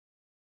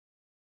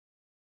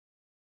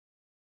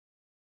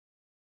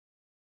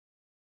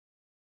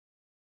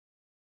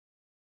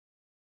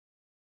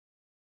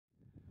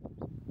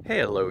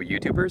Hello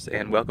YouTubers,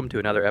 and welcome to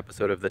another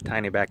episode of the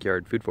Tiny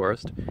Backyard Food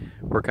Forest.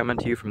 We're coming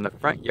to you from the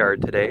front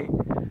yard today.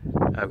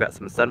 I've got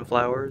some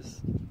sunflowers,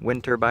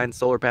 wind turbines,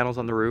 solar panels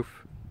on the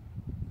roof,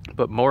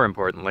 but more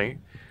importantly,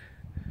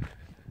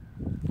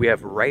 we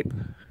have ripe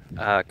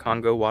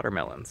Congo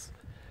watermelons.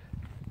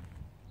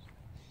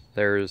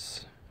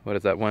 There's, what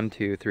is that, 1,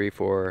 2, 3,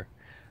 4,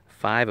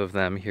 5 of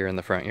them here in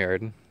the front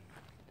yard.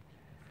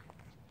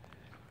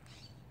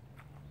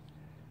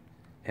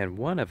 And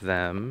one of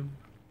them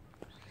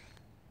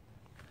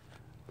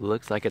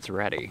looks like it's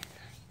ready.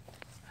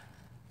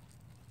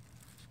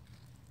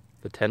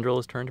 The tendril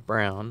is turned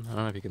brown. I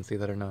don't know if you can see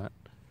that or not.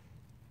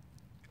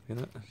 See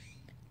that?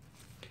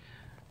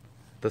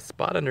 The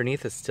spot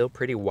underneath is still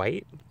pretty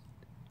white.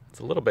 It's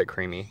a little bit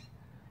creamy.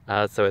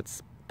 So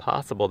it's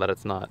possible that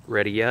it's not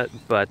ready yet,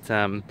 but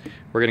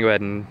we're gonna go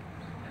ahead and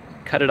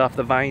cut it off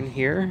the vine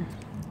here.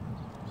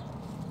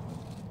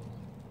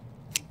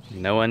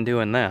 No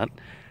undoing that.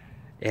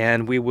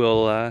 And we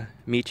will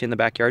meet you in the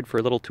backyard for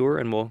a little tour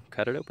and we'll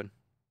cut it open.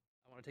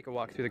 I want to take a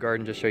walk through the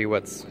garden, just show you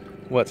what's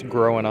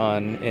growing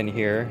on in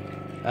here.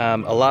 A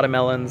lot of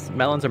melons.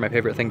 Melons are my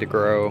favorite thing to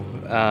grow.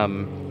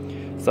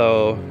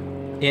 So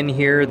in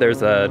here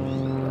there's a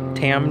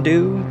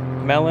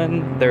tamdu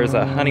melon, there's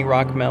a honey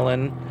rock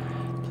melon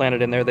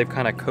planted in there. They've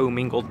kind of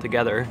co-mingled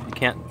together. You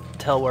can't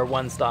tell where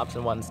one stops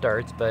and one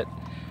starts, but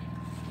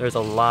there's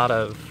a lot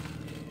of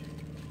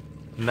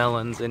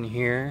melons in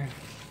here,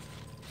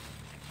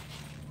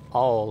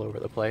 all over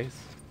the place.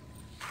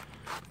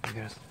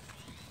 There's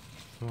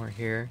more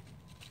here.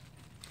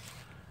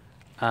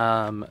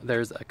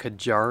 There's a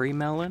Kajari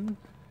melon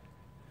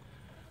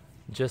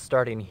just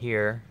starting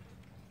here.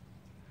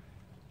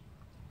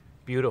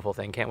 Beautiful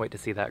thing, can't wait to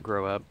see that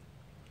grow up.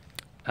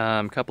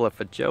 A couple of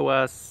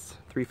feijoas,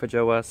 3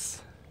 feijoas,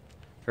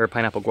 or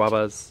pineapple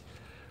guavas.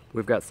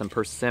 We've got some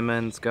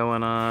persimmons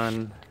going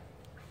on.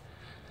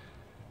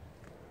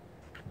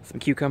 Some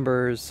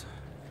cucumbers.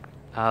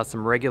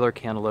 Some regular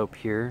cantaloupe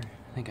here.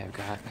 I think I've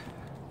got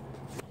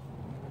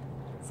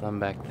some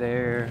back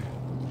there.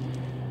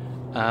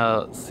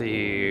 Let's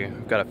see,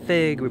 we've got a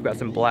fig, we've got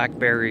some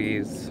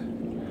blackberries,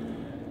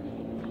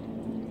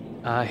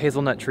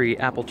 hazelnut tree,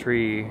 apple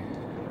tree.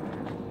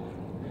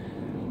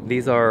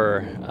 These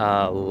are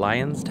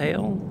lion's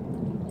tail,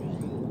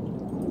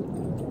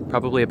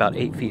 probably about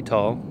 8 feet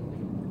tall.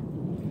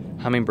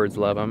 Hummingbirds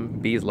love them,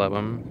 bees love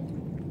them.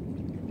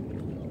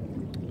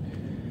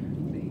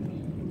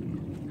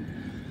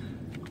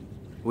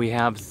 We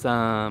have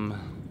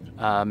some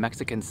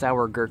Mexican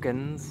sour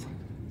gherkins.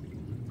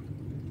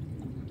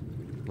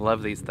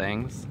 Love these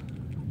things.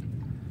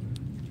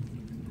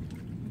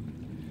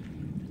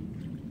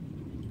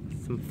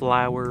 Some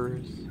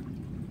flowers.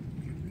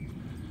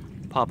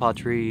 Pawpaw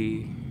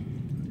tree.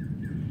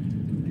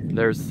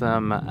 There's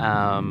some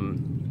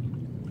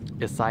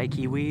acai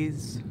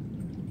kiwis.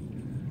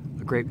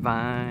 A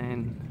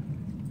grapevine.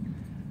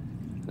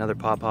 Another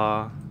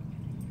pawpaw.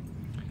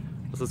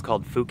 This is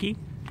called fuki.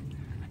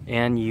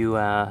 And you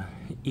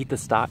eat the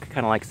stalk,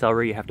 kind of like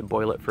celery. You have to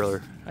boil it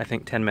for, I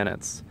think, 10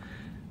 minutes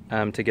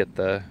to get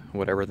the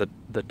whatever the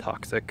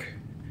toxic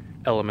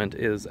element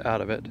is out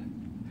of it.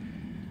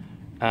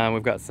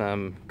 We've got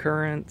some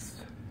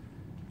currants.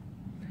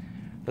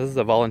 This is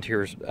a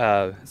volunteer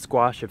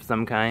squash of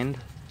some kind.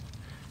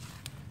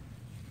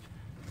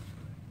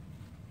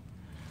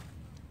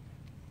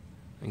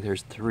 I think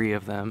there's 3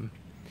 of them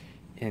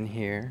in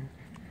here.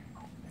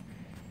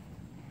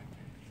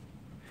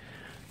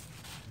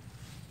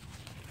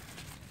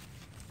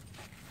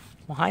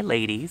 Well, hi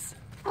ladies.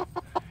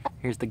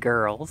 Here's the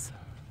girls.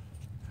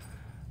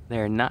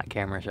 They're not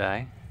camera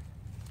shy.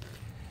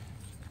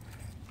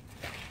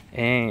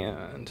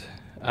 And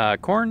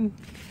corn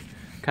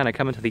kind of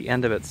coming to the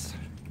end of its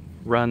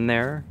run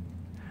there.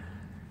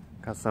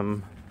 Got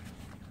some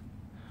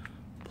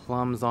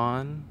plums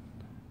on.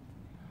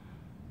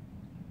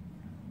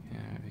 Yeah,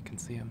 you can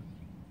see them.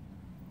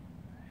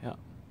 Yeah.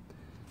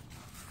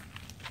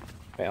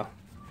 Well,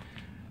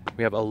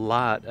 we have a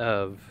lot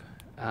of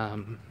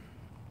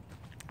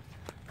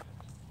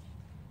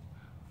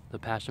the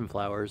passion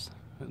flowers.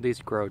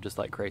 These grow just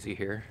like crazy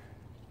here.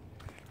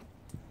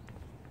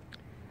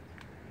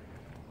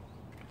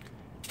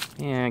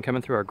 And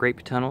coming through our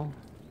grape tunnel.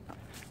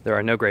 There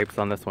are no grapes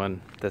on this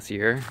one this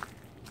year.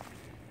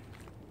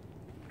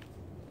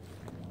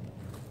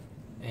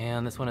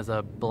 And this one is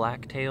a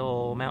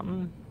blacktail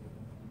mountain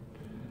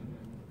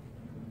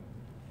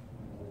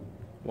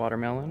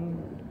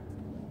watermelon.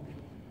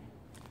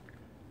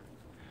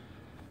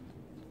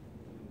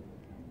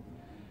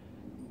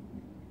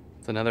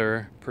 It's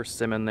another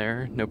persimmon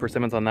there. No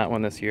persimmons on that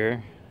one this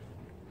year.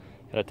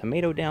 Got a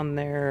tomato down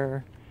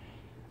there.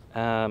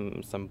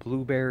 Some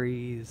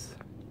blueberries.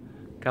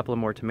 A couple of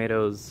more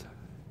tomatoes.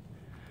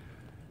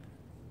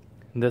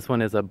 This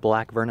one is a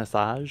black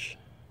vernissage.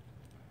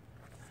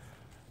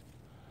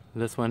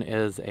 This one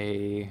is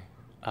a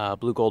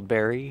blue gold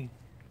berry.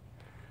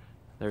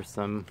 There's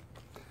some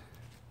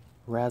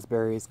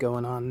raspberries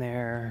going on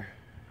there.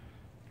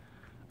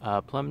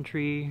 Plum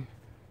tree.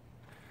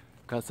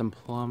 Got some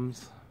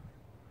plums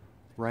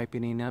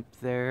ripening up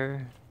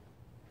there.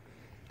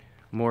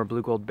 More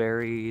blue gold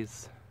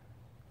berries.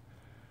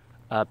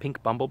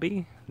 Pink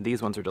bumblebee.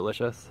 These ones are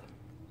delicious.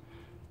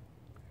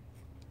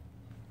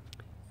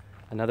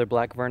 Another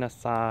black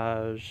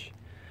vernissage.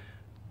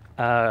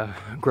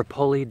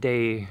 Grappoli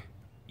de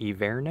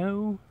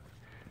Iverno,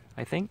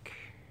 I think.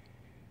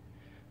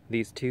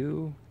 These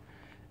two.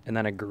 And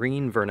then a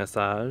green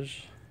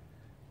vernissage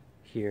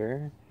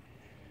here.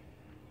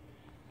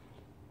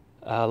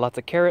 Lots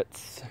of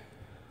carrots.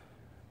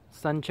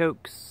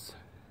 Sunchokes.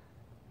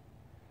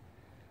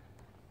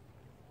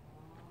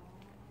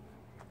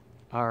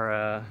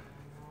 Our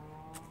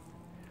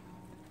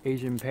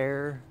Asian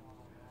pear.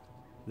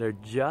 They're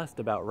just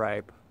about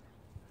ripe.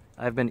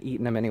 I've been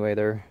eating them anyway.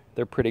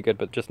 They're pretty good,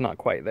 but just not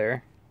quite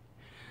there.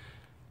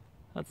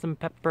 Got some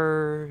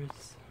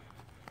peppers.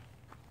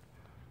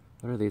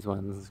 What are these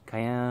ones?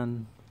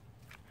 Cayenne.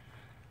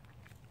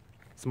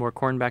 Some more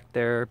corn back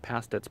there,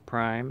 past its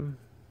prime.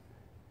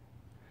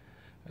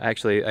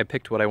 Actually, I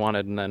picked what I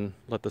wanted and then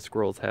let the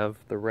squirrels have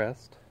the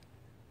rest.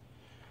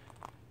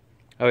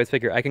 I always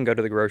figure I can go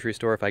to the grocery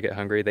store if I get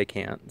hungry. They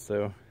can't,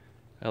 so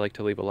I like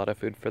to leave a lot of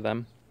food for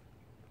them.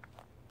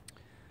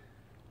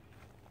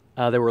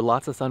 There were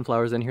lots of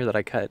sunflowers in here that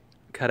I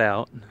cut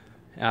out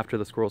after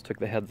the squirrels took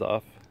the heads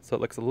off, so it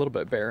looks a little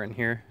bit bare in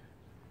here.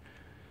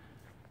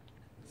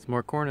 Some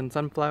more corn and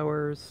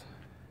sunflowers.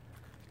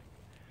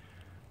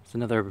 It's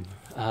another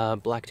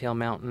blacktail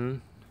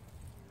mountain.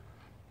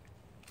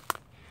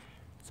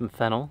 Some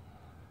fennel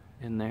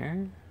in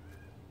there.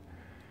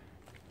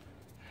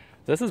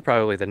 This is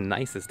probably the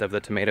nicest of the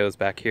tomatoes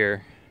back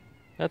here.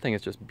 That thing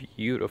is just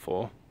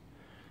beautiful.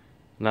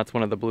 And that's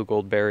one of the blue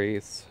gold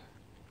berries.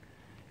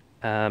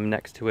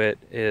 Next to it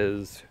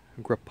is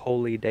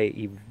Grappoli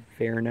de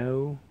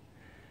Iverno,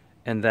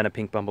 and then a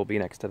pink bumblebee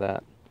next to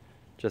that.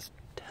 Just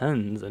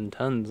tons and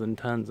tons and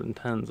tons and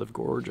tons of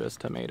gorgeous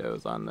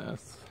tomatoes on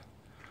this.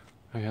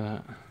 Look at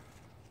that.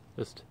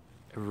 Just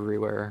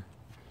everywhere.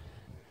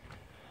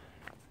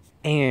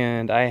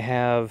 And I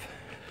have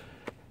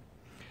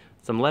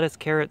some lettuce,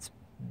 carrots,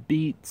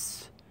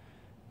 beets,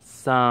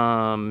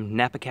 some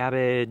Napa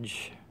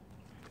cabbage,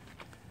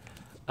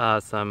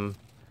 some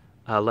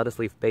lettuce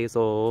leaf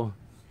basil,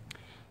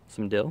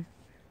 some dill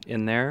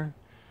in there.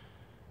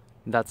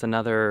 That's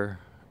another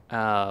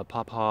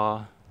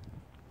pawpaw,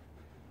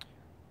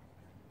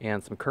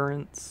 and some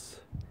currants,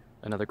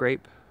 another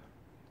grape.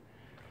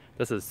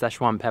 This is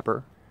Szechuan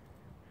pepper,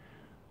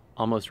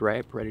 almost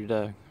ripe, ready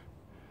to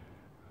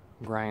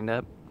grind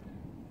up.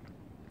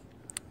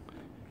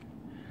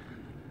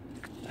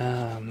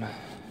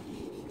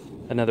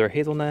 Another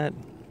hazelnut,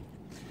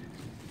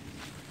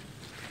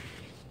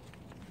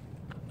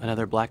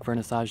 another black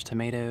vernissage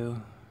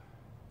tomato,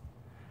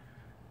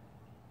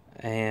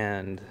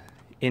 and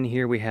in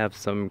here we have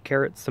some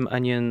carrots, some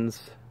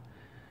onions.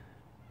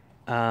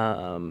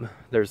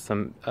 There's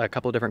a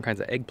couple of different kinds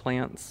of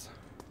eggplants,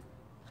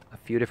 a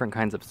few different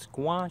kinds of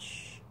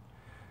squash.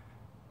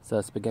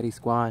 So spaghetti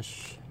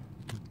squash,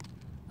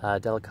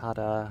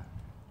 delicata,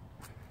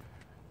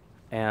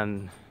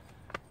 and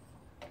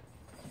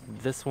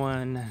this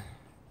one,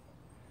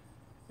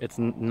 it's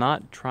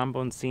not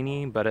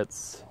tromboncini, but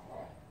it's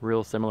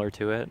real similar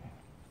to it.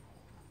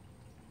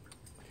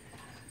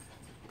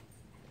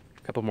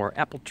 A couple more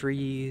apple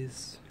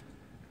trees.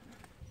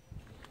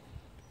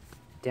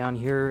 Down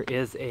here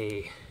is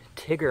a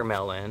Tigger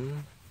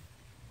melon.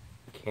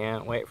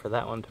 Can't wait for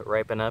that one to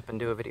ripen up and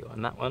do a video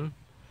on that one.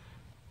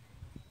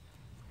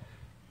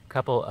 A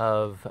couple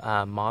of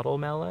model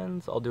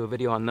melons. I'll do a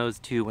video on those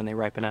too when they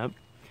ripen up.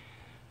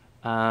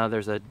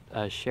 There's a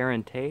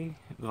Charente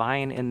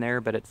vine in there,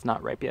 but it's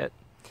not ripe yet.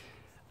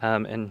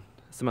 And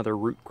some other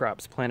root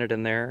crops planted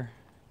in there.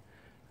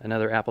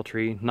 Another apple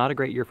tree. Not a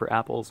great year for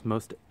apples.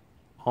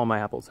 All my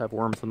apples have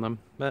worms in them,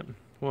 but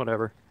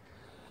whatever.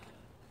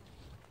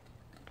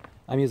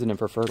 I'm using them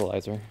for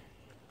fertilizer.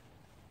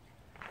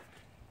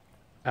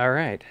 All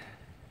right.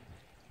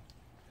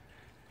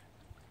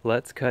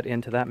 Let's cut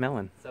into that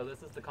melon. So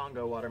this is the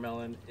Congo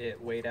watermelon.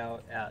 It weighed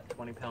out at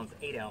 20 pounds,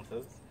 8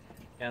 ounces.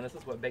 And this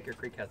is what Baker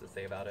Creek has to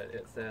say about it.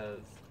 It says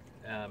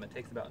it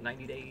takes about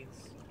 90 days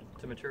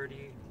to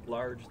maturity,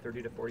 large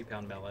 30 to 40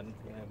 pound melon.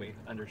 And we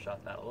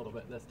undershot that a little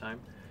bit this time.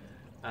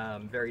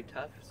 Very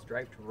tough,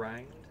 striped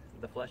rind.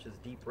 The flesh is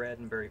deep red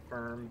and very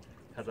firm,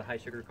 has a high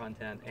sugar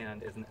content,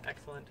 and is an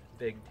excellent,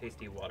 big,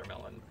 tasty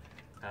watermelon.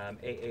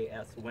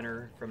 AAS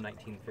winner from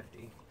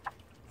 1950.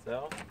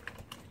 So,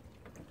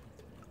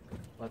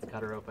 let's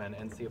cut her open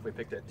and see if we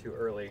picked it too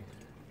early.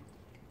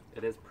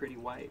 It is pretty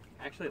white.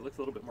 Actually, it looks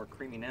a little bit more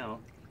creamy now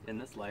in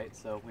this light,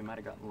 so we might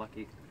have gotten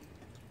lucky.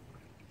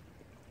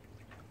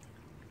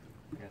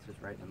 I guess just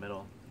right in the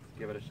middle. Let's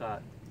give it a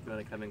shot. You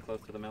want to come in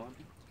close to the melon?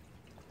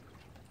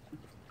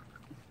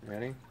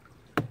 Ready?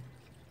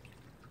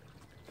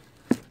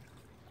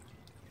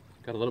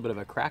 Got a little bit of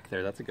a crack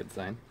there. That's a good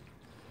sign.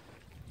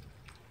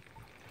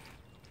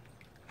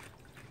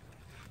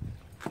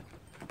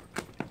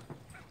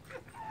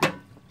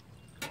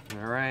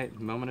 All right,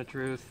 moment of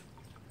truth.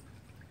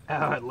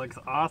 Oh, it looks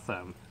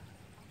awesome.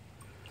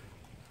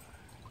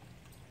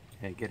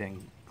 Okay,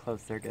 getting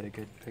closer, get a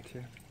good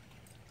picture.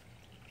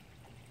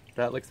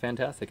 That looks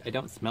fantastic. I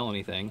don't smell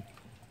anything.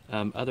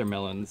 Other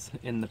melons,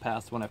 in the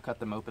past when I've cut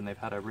them open, they've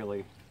had a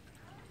really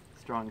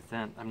strong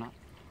scent. I'm not...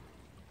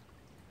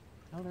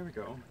 Oh, there we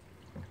go.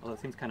 Well, it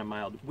seems kind of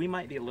mild. We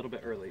might be a little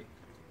bit early.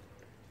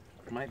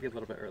 But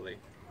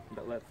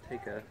let's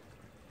take a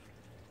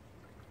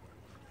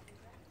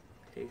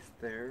taste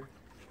there.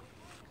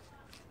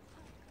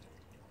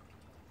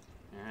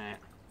 Alright.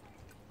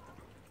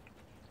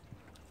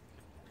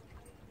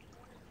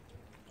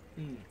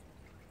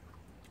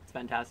 It's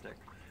fantastic.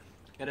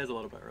 It is a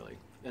little bit early.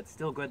 It's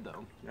still good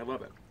though. I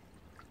love it.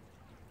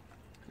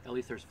 At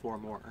least there's 4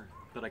 more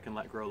that I can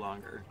let grow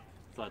longer.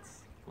 So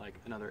that's like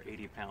another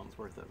 80 pounds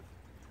worth of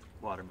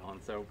watermelon.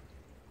 So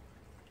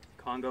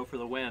Congo for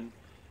the win.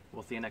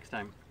 We'll see you next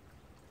time.